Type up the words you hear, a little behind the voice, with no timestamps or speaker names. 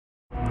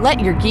Let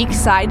your geek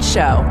side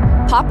show.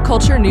 Pop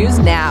culture news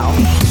now.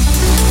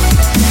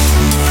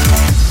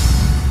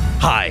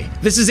 Hi,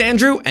 this is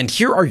Andrew, and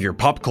here are your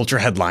pop culture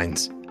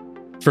headlines.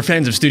 For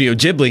fans of Studio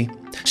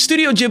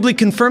Ghibli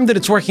confirmed that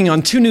it's working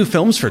on 2 new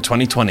films for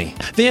 2020.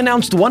 They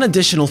announced 1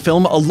 additional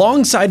film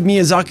alongside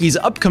Miyazaki's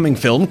upcoming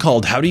film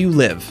called How Do You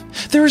Live?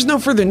 There is no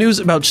further news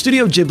about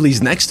Studio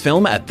Ghibli's next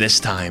film at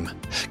this time.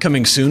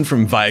 Coming soon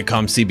from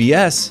Viacom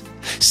CBS,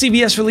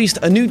 CBS released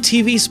a new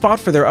TV spot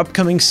for their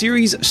upcoming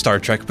series, Star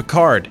Trek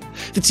Picard.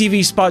 The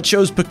TV spot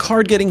shows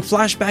Picard getting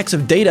flashbacks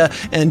of Data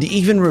and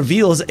even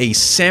reveals a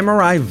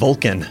samurai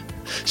Vulcan.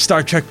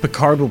 Star Trek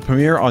Picard will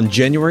premiere on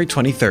January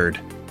 23rd.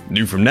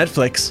 New from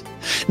Netflix.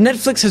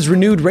 Netflix has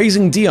renewed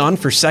Raising Dion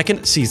for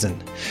 2nd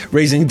season.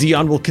 Raising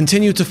Dion will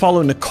continue to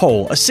follow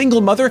Nicole, a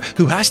single mother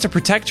who has to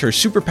protect her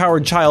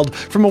superpowered child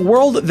from a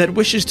world that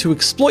wishes to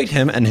exploit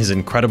him and his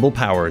incredible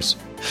powers.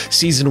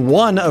 Season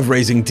 1 of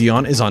Raising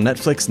Dion is on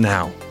Netflix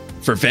now.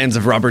 For fans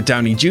of Robert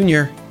Downey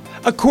Jr.,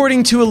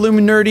 according to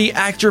Illuminati,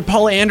 actor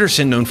Paul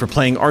Anderson, known for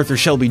playing Arthur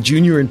Shelby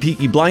Jr. in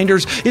Peaky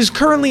Blinders, is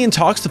currently in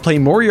talks to play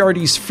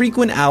Moriarty's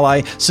frequent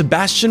ally,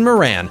 Sebastian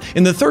Moran,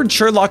 in the 3rd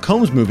Sherlock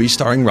Holmes movie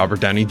starring Robert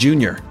Downey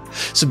Jr.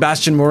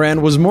 Sebastian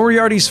Moran was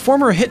Moriarty's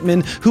former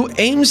hitman who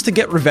aims to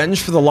get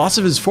revenge for the loss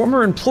of his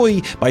former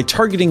employee by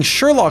targeting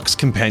Sherlock's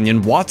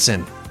companion,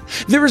 Watson.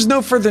 There is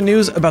no further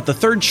news about the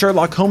 3rd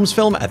Sherlock Holmes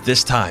film at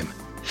this time.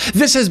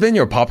 This has been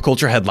your Pop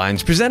Culture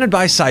Headlines presented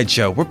by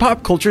Sideshow, where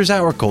pop culture is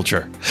our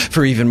culture.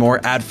 For even more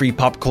ad-free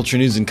pop culture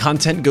news and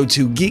content, go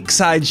to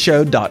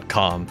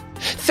geeksideshow.com.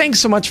 Thanks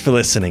so much for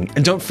listening,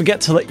 and don't forget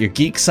to let your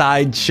geek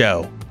side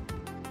show.